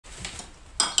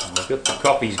I've got the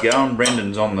copies going.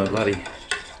 Brendan's on the bloody...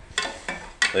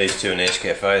 These two in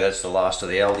Nescafe, that's the last of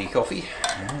the Aldi coffee.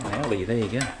 Oh, Aldi, there you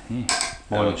go. Yeah.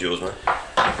 That one's yours, mate.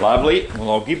 Lovely. Well,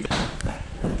 I'll give...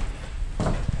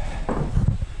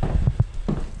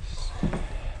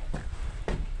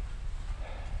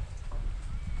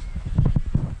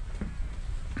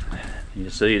 You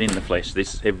see it in the flesh.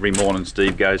 This every morning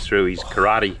Steve goes through his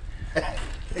karate.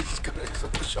 He's got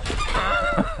a shot.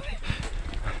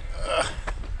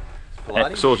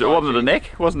 Wasn't it a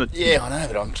neck? Wasn't it? Yeah, I know,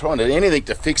 but I'm trying to do anything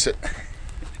to fix it.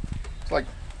 It's like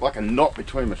a knot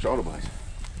between my shoulder blades.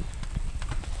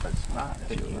 That's smart.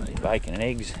 Bacon and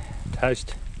eggs,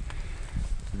 toast.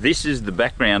 This is the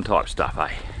background type stuff,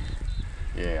 eh?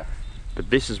 Yeah. But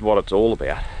this is what it's all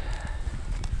about.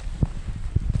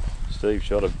 Steve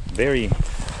shot a very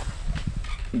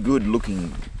good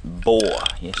looking boar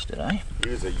yesterday. It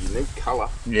was a unique colour.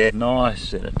 Yeah, nice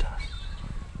set of tusks.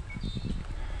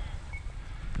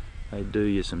 They do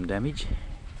you some damage.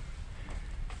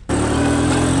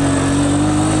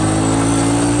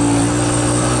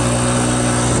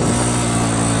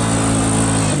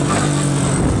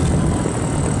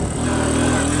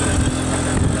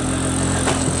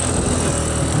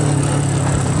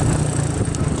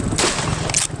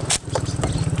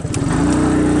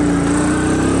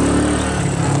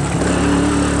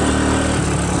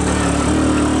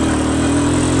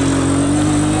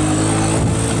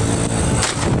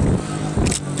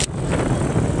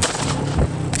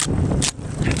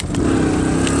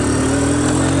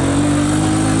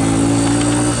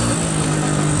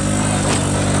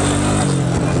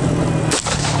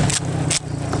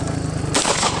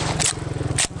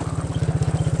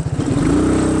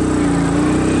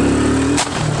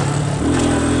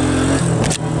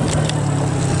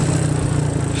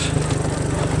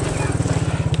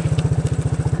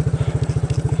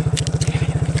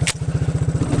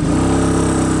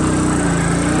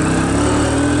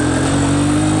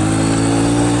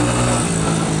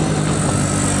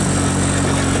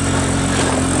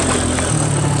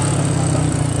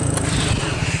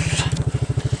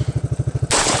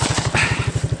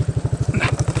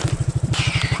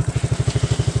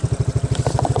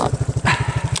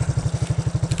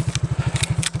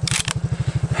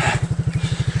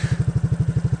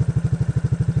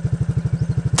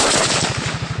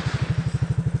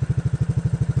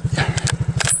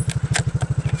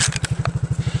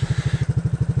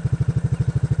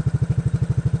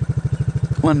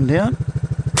 One down.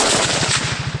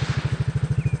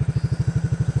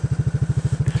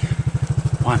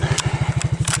 One.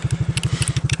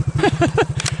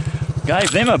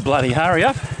 Gave them a bloody hurry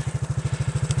up.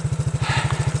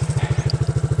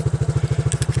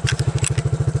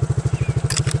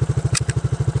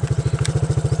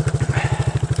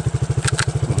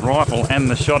 The rifle and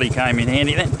the shotty came in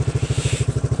handy then.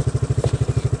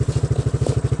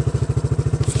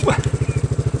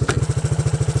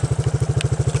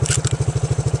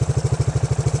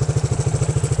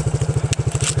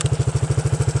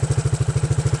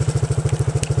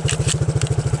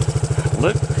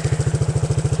 Look.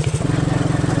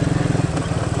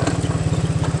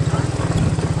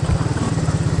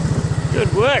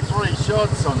 Good work. 3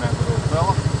 shots on that little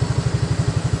fella.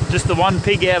 Just the one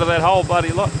pig out of that whole bloody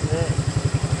lot. Yeah.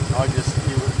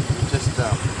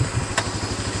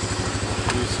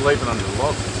 He was sleeping under the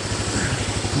log.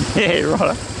 Yeah,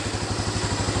 right.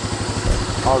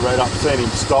 I rode up, seen him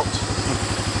stopped,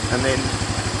 and then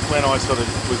when I sort of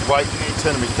was waiting, he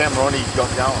turned my camera on, he got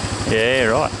going. Yeah,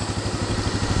 right.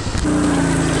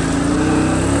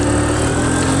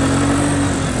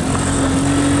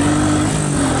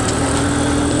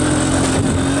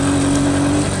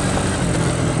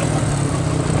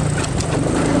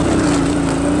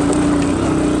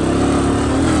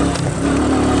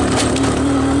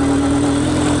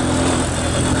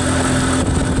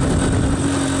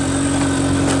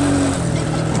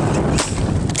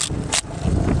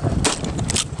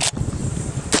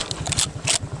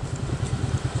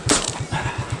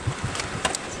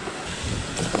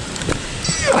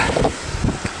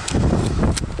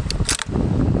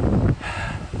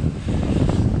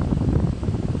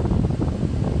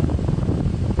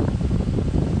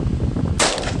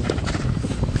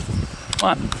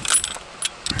 One.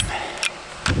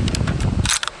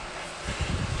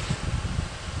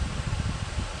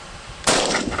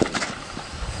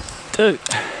 Two.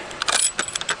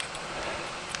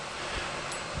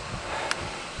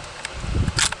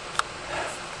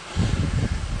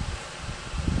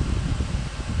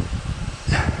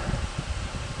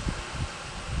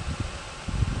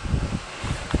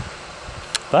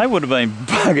 They would have been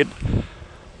buggered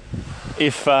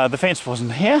if the fence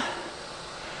wasn't here.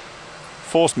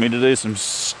 forced me to do some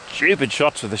stupid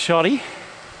shots with the shotty,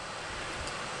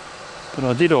 but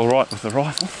I did all right with the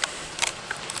rifle.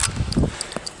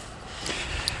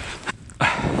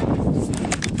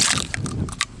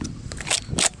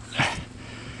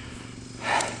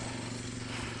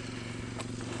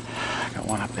 Got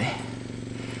one up there.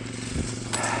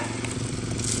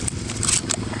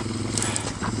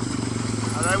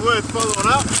 Are they worth following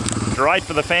up? Great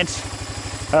for the fence.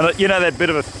 And you know that bit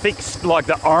of a thick, like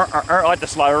the I had to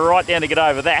slow right down to get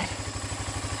over that.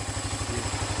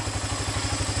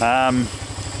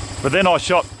 But then I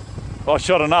shot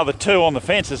another two on the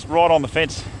fences, right on the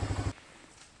fence.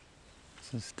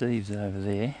 So Steve's over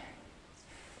there.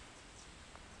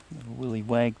 Little Willy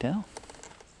Wagtail.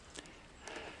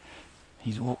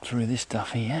 He's walked through this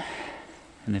stuff here,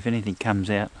 and if anything comes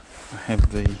out, I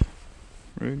have the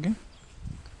Ruger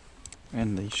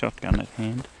and the shotgun at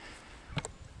hand.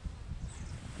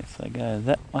 If they go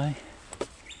that way,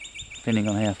 depending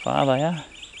on how far they are,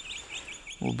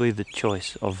 will be the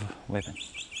choice of weapon.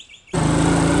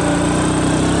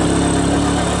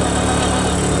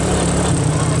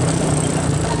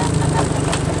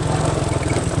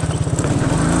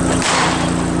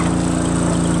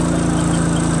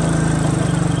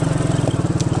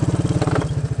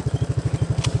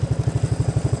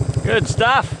 Good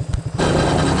stuff.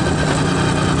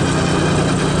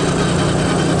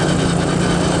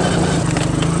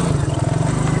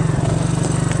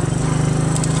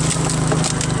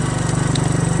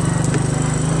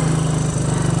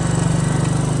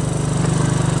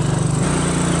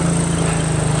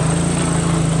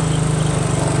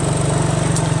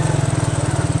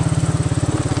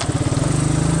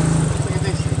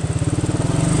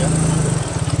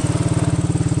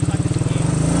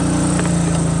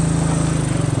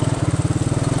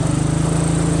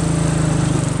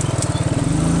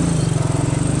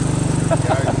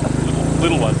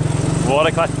 Little one.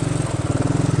 Right, okay.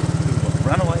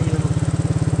 Run away, you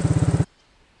little.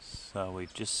 So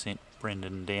we've just sent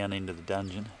Brendan down into the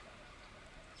dungeon.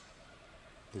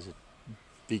 There's a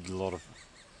big lot of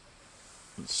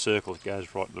circle that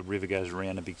goes right, the river goes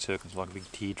around a big circle, it's like a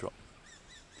big teardrop.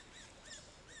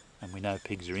 And we know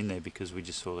pigs are in there because we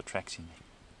just saw the tracks in there.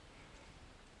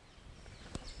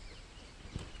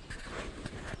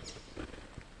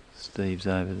 Steve's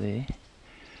over there,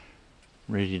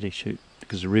 ready to shoot,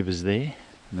 because the river's there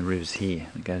and the river's here.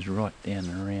 It goes right down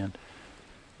and around,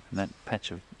 and that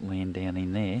patch of land down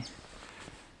in there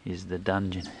is the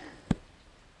dungeon.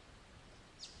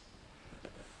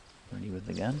 Ready with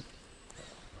the gun.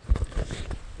 And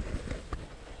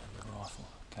the rifle,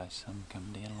 in case some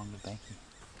come down along the bank here.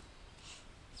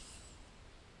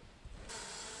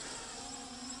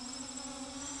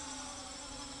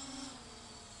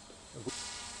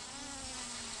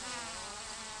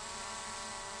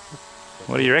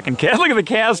 What do you reckon, cow? Look at the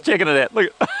cows checking it out.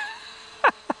 Look.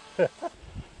 A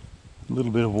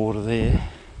little bit of water there,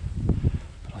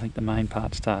 but I think the main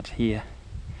part starts here.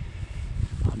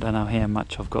 I don't know how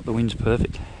much I've got. The wind's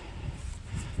perfect.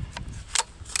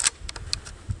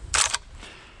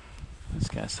 Let's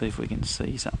go see if we can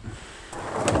see something.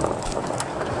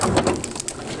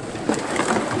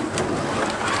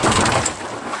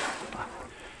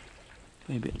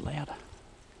 Be a bit louder.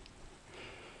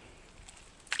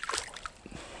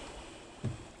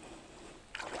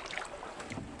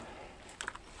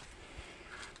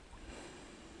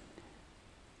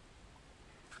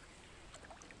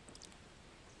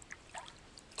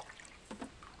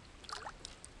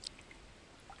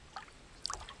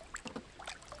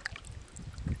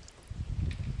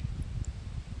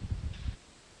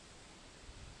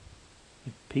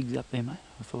 Pigs up there, mate.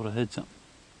 I thought I heard something.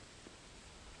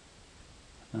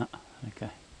 No, okay.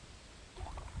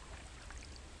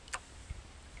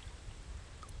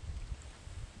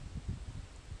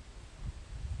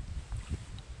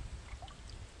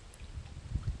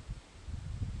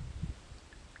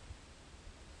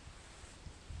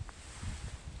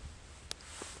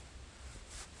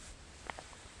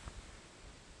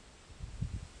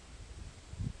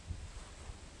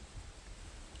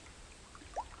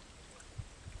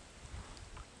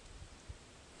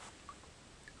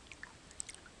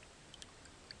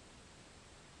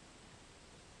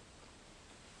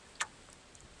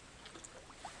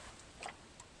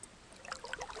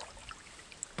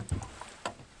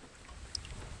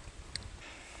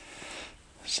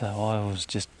 So I was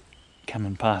just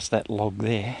coming past that log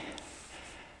there,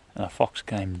 and a fox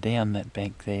came down that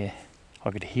bank there.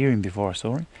 I could hear him before I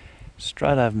saw him,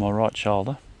 straight over my right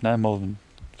shoulder, no more than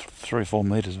 3 or 4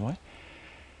 metres away.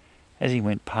 As he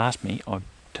went past me, I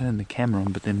turned the camera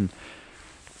on, but then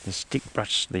the stick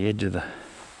brushed the edge of the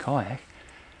kayak,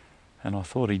 and I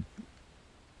thought he'd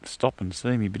stop and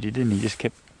see me, but he didn't. He just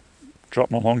kept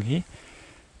dropping along here,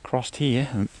 crossed here,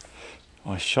 and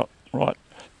I shot right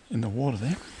in the water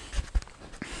there.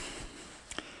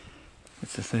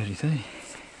 It's a 33.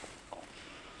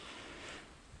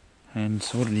 And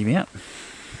sorted him out.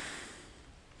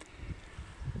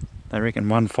 They reckon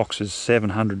one fox is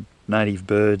 700 native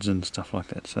birds and stuff like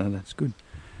that, so that's good.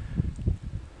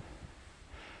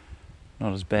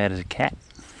 Not as bad as a cat.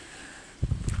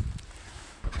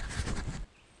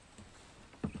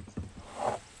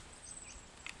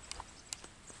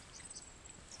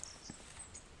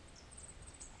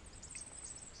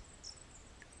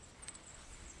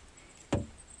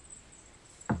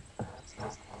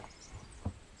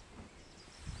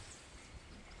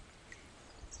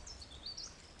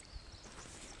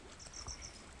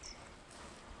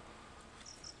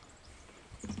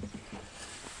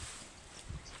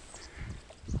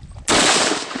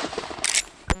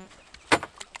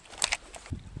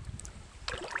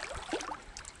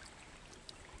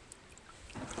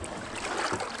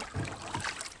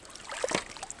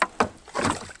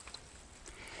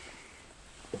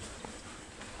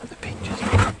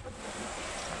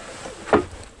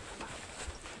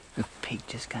 The pig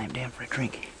just came down for a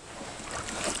drink.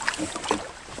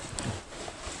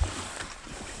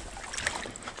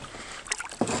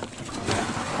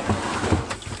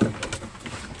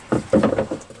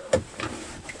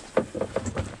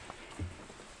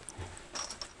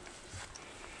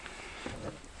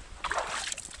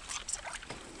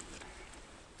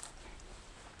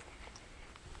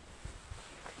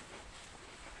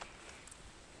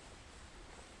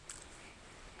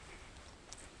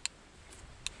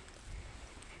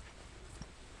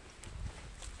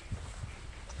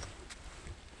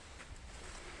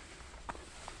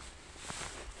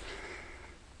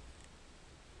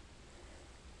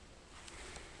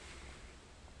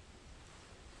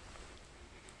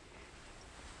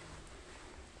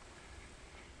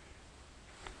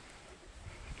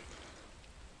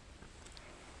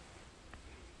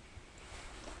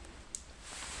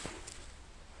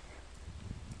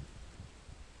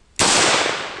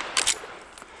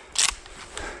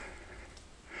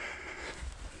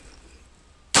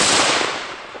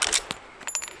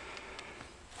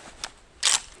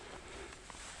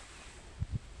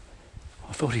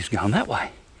 I thought he was going that way.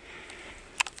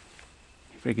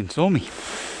 He freaking saw me.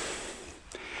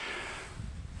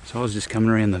 So I was just coming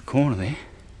around the corner there,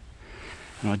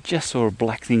 and I just saw a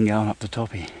black thing going up the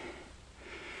top here.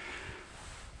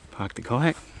 Parked the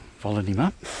kayak, followed him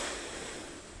up.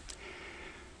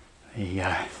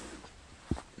 I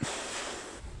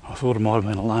thought it might have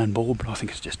been a lone bull, but I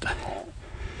think it's just a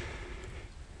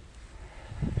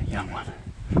young one.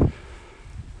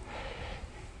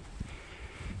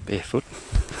 Barefoot.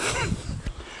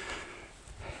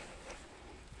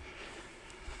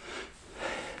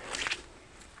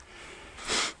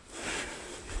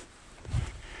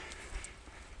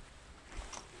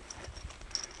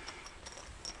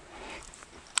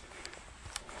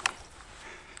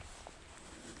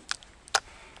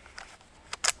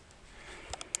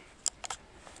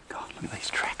 God, look at these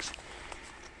tracks.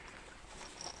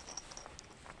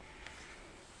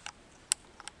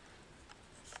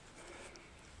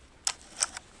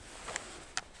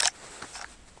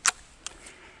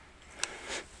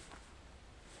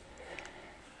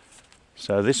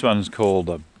 So this one's called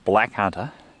a Black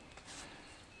Hunter,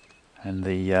 and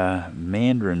the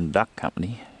Mandarin Duck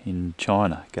Company in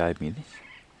China gave me this.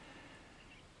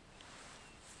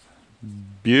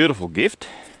 Beautiful gift.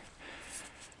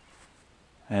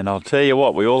 And I'll tell you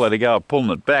what, we all had to go pulling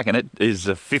it back, and it is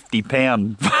a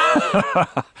 50-pound.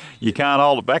 You can't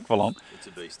hold it back for long. It's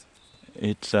a beast.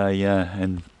 It's a,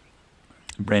 and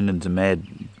Brendan's a mad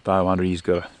bow hunter. He's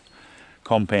got a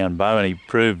compound bow, and he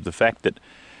proved the fact that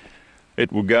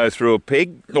it will go through a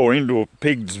pig, or into a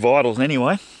pig's vitals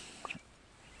anyway.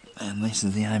 And this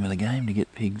is the aim of the game, to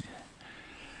get pigs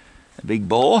a big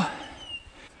boar.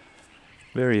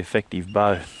 Very effective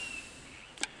bow.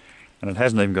 And it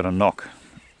hasn't even got a knock.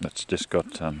 It's just got,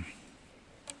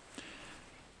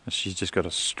 she's just got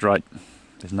a straight,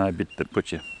 there's no bit that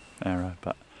puts your arrow,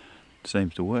 but it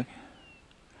seems to work.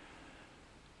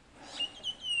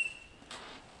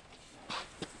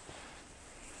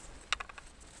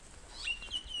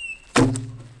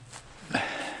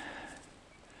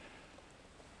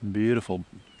 Beautiful,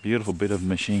 beautiful bit of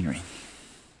machinery.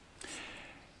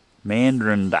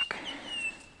 Mandarin duck.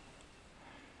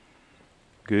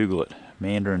 Google it.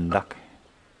 Mandarin duck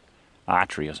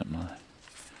archery or something like that.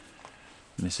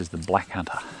 And this is the Black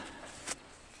Hunter.